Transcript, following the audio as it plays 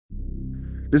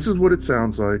This is what it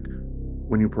sounds like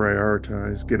when you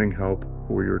prioritize getting help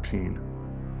for your teen.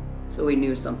 So we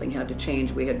knew something had to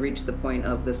change. We had reached the point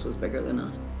of this was bigger than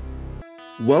us.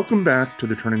 Welcome back to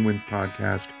the Turning Winds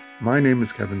podcast. My name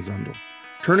is Kevin Zundel.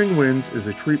 Turning Winds is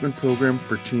a treatment program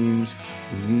for teens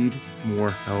who need more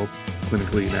help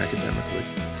clinically and academically.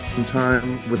 From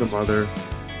time with a mother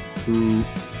who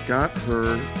got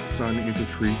her son into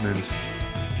treatment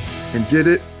and did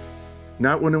it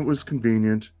not when it was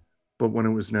convenient, but when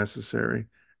it was necessary.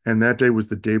 And that day was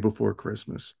the day before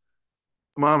Christmas.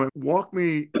 Mama, walk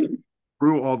me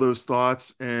through all those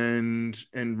thoughts and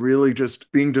really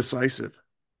just being decisive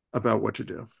about what to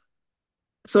do.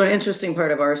 So, an interesting part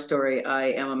of our story, I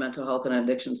am a mental health and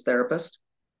addictions therapist,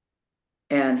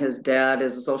 and his dad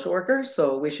is a social worker.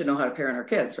 So, we should know how to parent our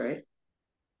kids, right?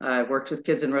 I've worked with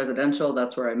kids in residential.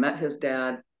 That's where I met his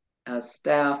dad as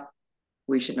staff.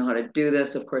 We should know how to do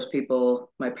this. Of course,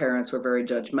 my parents were very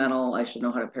judgmental. I should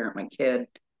know how to parent my kid.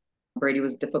 Brady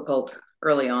was difficult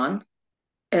early on.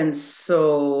 And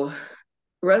so,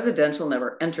 residential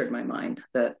never entered my mind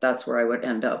that that's where I would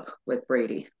end up with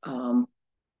Brady.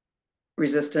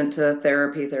 Resistant to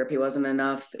therapy. Therapy wasn't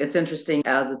enough. It's interesting.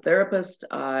 As a therapist,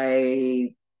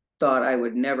 I thought I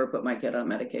would never put my kid on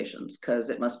medications because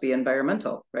it must be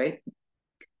environmental, right?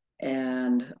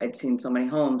 And I'd seen so many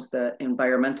homes that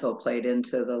environmental played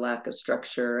into the lack of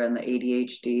structure and the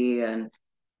ADHD and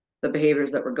the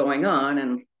behaviors that were going on.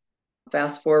 And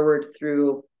fast forward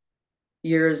through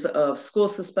years of school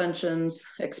suspensions,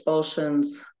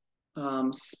 expulsions,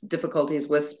 difficulties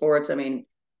with sports. I mean,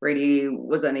 Brady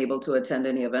was unable to attend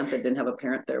any event that didn't have a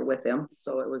parent there with him.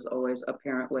 So it was always a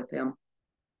parent with him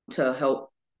to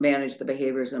help manage the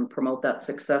behaviors and promote that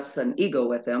success and ego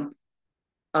with him.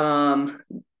 Um,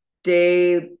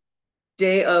 day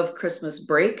day of Christmas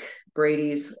break,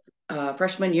 Brady's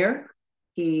freshman year,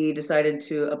 he decided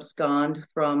to abscond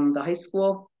from the high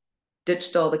school,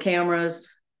 ditched all the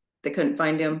cameras. They couldn't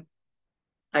find him.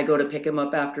 I go to pick him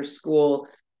up after school.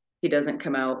 He doesn't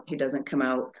come out. He doesn't come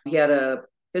out. He had a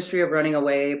history of running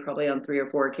away probably on 3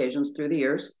 or 4 occasions through the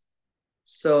years.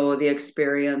 So the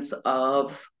experience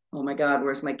of, oh my God,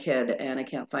 where's my kid? And I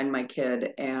can't find my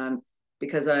kid. And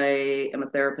because I am a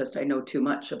therapist, I know too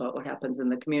much about what happens in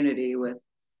the community with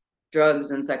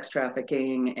drugs and sex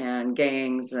trafficking and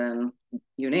gangs and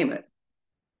you name it.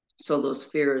 So those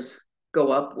fears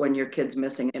go up when your kid's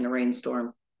missing in a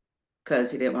rainstorm because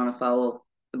he didn't want to follow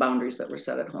the boundaries that were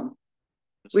set at home.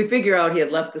 We figure out he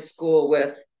had left the school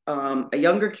with a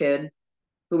younger kid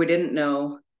who we didn't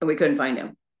know, and we couldn't find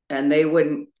him. And they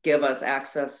wouldn't give us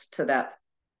access to that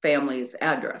family's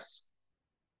address.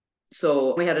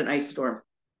 So we had an ice storm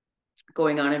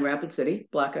going on in Rapid City,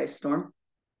 black ice storm.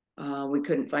 We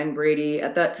couldn't find Brady.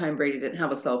 At that time, Brady didn't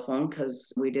have a cell phone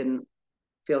because we didn't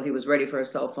feel he was ready for a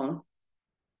cell phone.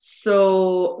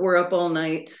 So we're up all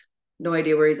night, no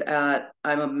idea where he's at.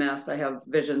 I'm a mess. I have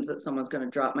visions that someone's going to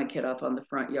drop my kid off on the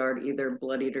front yard, either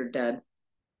bloodied or dead.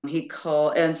 He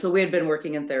called, and so we had been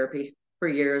working in therapy for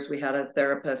years. We had a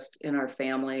therapist in our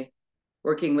family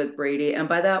working with Brady. And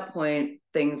by that point,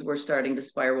 things were starting to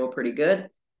spiral pretty good.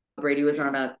 Brady was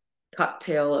on a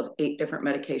cocktail of 8 different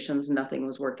medications, nothing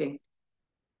was working.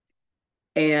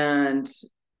 And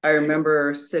I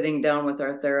remember sitting down with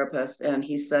our therapist, and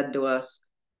he said to us,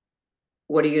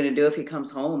 what are you going to do if he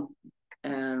comes home?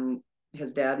 And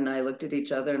his dad and I looked at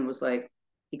each other and was like,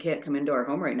 he can't come into our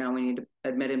home right now. We need to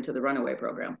admit him to the runaway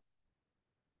program.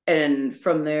 And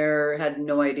from there, had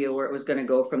no idea where it was going to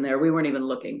go from there. We weren't even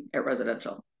looking at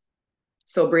residential.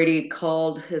 So Brady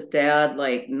called his dad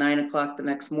like 9 o'clock the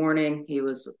next morning. He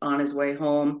was on his way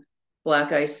home.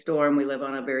 Black ice storm. We live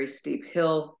on a very steep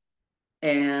hill.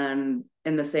 And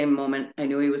in the same moment, I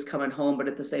knew he was coming home, but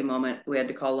at the same moment, we had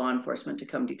to call law enforcement to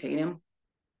come detain him.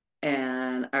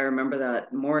 And I remember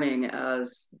that morning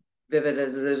as vivid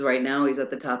as it is right now. He's at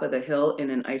the top of the hill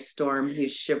in an ice storm.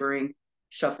 He's shivering,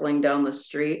 shuffling down the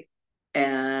street.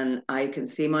 And I can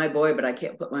see my boy, but I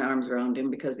can't put my arms around him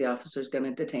because the officer's going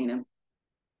to detain him.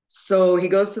 So he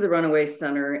goes to the runaway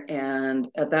center. And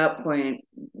at that point,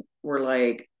 we're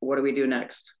like, what do we do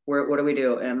next? What do we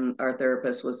do? And our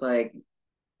therapist was like,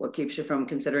 what keeps you from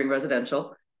considering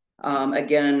residential?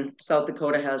 Again, South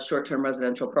Dakota has short-term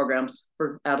residential programs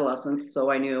for adolescents.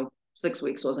 So I knew 6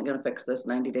 weeks wasn't going to fix this.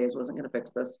 90 days wasn't going to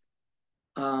fix this.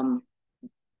 Um,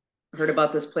 Heard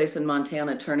about this place in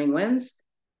Montana, Turning Winds.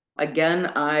 Again,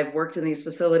 I've worked in these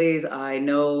facilities. I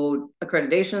know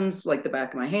accreditations like the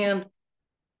back of my hand.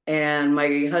 And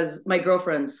my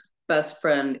girlfriend's best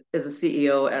friend is a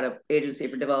CEO at an agency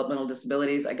for developmental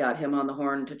disabilities. I got him on the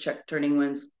horn to check Turning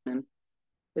Winds, and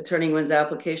the Turning Winds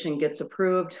application gets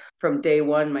approved. From day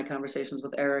one, my conversations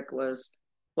with Eric was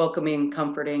welcoming,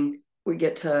 comforting. We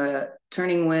get to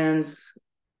Turning Winds.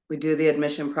 We do the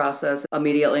admission process.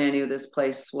 Immediately, I knew this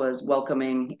place was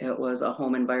welcoming. It was a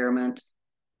home environment.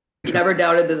 Never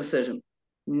doubted the decision.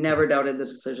 Never doubted the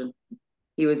decision.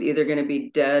 He was either going to be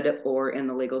dead or in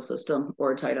the legal system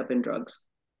or tied up in drugs.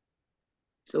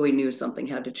 So we knew something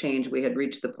had to change. We had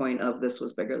reached the point of this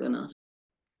was bigger than us.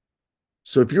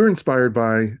 So if you're inspired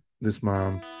by this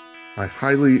mom, I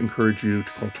highly encourage you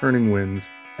to call Turning Winds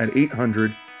at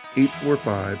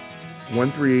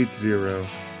 800-845-1380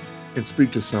 and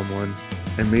speak to someone,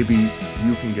 and maybe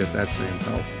you can get that same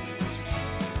help.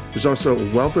 There's also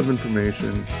a wealth of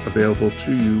information available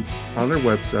to you on their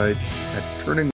website at turning